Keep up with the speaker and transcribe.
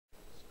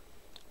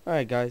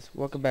Alright guys,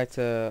 welcome back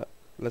to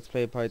Let's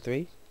Play Part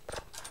 3.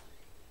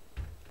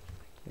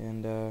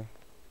 And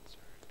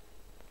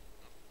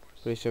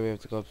pretty sure we have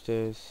to go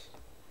upstairs.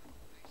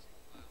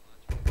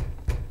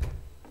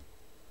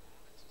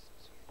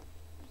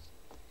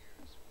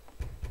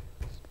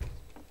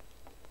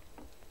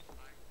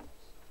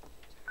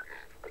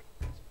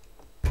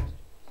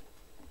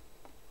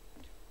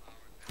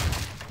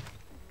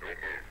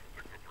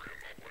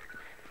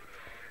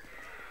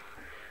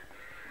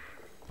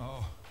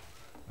 Oh,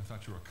 I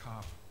thought you were a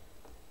cop.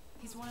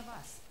 He's one of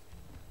us.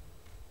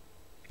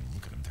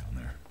 Look at him down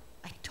there.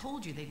 I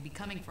told you they'd be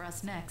coming for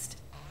us next.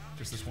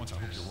 Just this once, I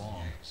hope you're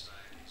wrong. I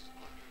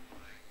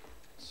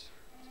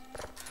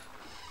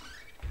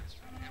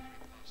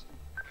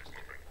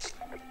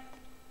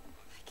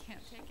can't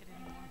take it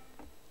anymore.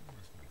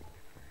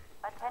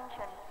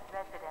 Attention,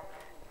 residents.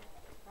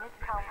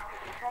 Miscount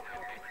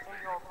detected in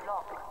your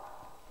block.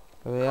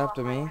 Are they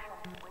after me? With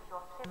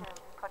your civil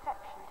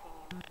protection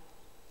team.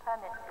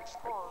 Permits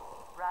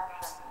full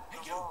ration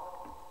reward.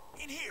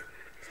 In here!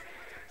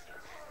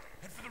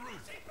 Head for the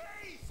roof!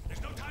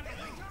 There's no time to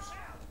lose!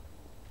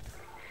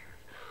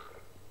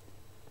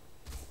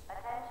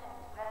 Attention,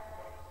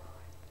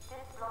 residents.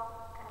 This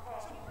block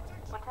contains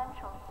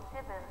potential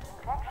civil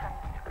infection.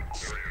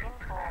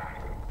 Inform.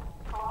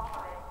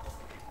 Cooperate.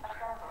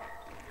 Assemble.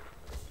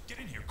 Get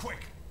in here,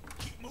 quick!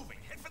 Keep moving!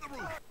 Head for the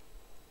roof!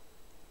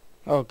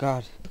 Oh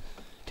god.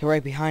 They're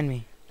right behind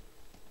me.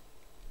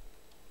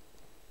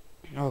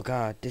 Oh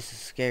god, this is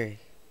scary.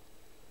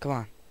 Come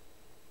on.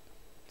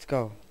 Let's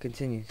go.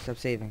 Continue. Stop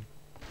saving.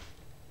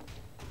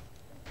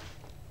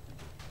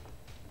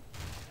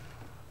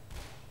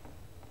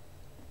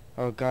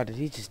 Oh god, did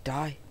he just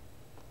die?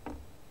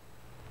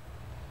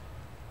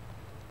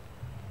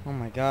 Oh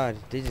my god,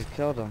 they just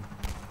killed him.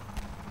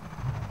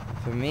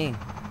 For me.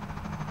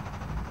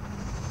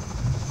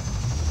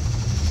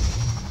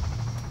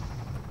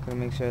 Gotta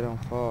make sure I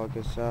don't fall,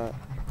 get shot.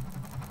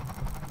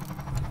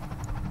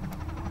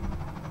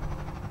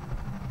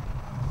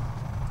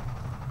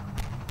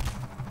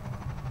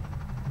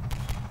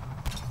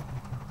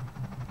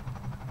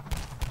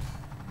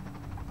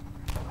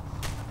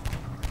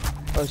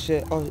 Oh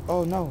shit,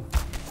 oh no.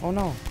 Oh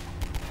no.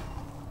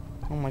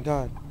 Oh my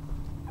god.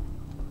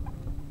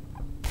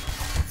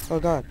 Oh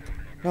god.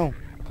 No,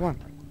 come on.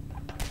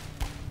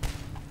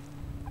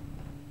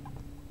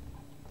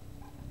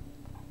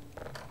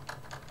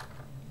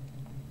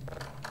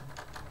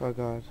 Oh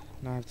god,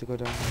 now I have to go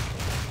down there.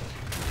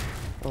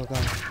 Oh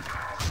god.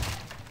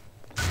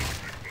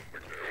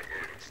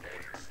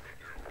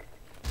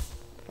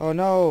 Oh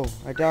no,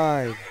 I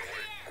died.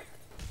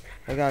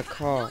 I got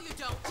caught.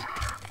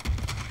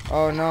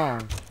 Oh no,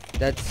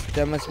 that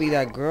must be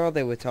that girl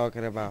they were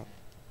talking about.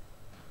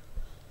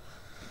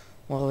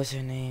 What was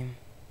her name?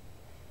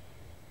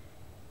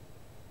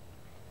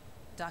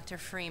 Dr.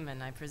 Freeman,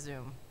 I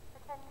presume.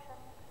 Attention.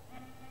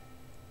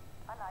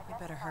 We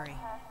better hurry.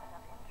 Person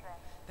of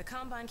interest. The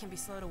Combine can be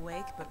slow to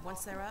wake, but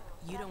once they're up,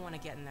 you don't want to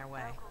get in their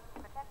way.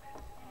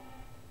 Protection team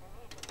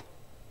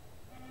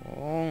immediately.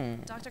 Oh,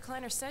 Dr.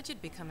 Kleiner said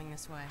you'd be coming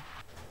this way.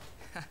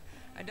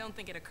 I don't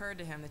think it occurred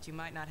to him that you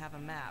might not have a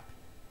map.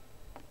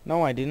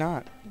 no, I do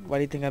not. Why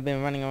do you think I've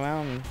been running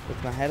around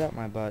with my head up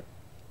my butt?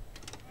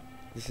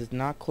 This is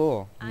not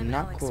cool. I'm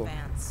Not Alex cool.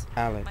 Vance.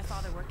 Alex. My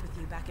father worked with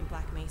you back in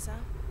Black Mesa.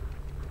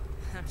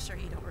 I'm sure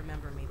you don't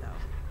remember me, though.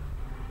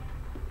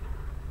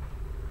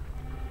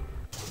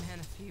 Man,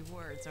 a few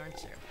words,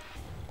 aren't you?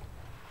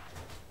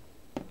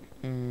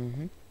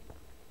 Mm-hmm.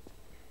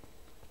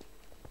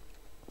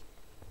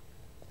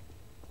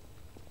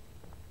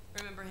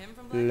 Remember him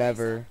from Black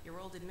Lever. Mesa? Your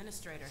old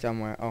administrator.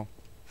 Somewhere. Oh.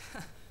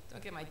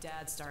 Don't get my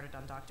dad started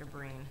on Dr.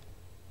 Breen.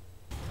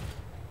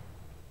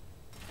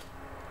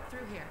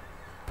 Through here.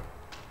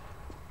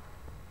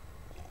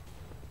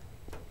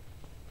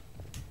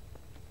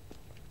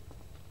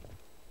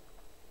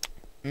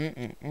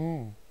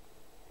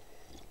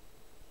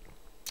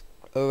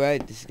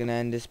 Alright, this is gonna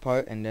end this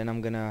part, and then I'm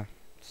gonna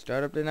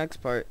start up the next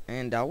part.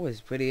 And that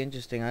was pretty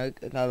interesting. I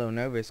got a little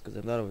nervous because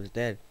I thought I was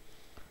dead,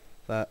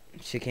 but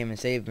she came and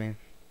saved me.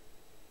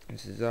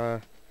 This is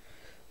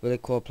really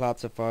cool plot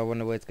so far. I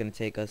wonder where it's gonna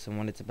take us and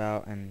what it's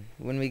about. And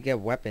when we get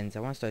weapons, I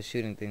want to start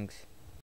shooting things.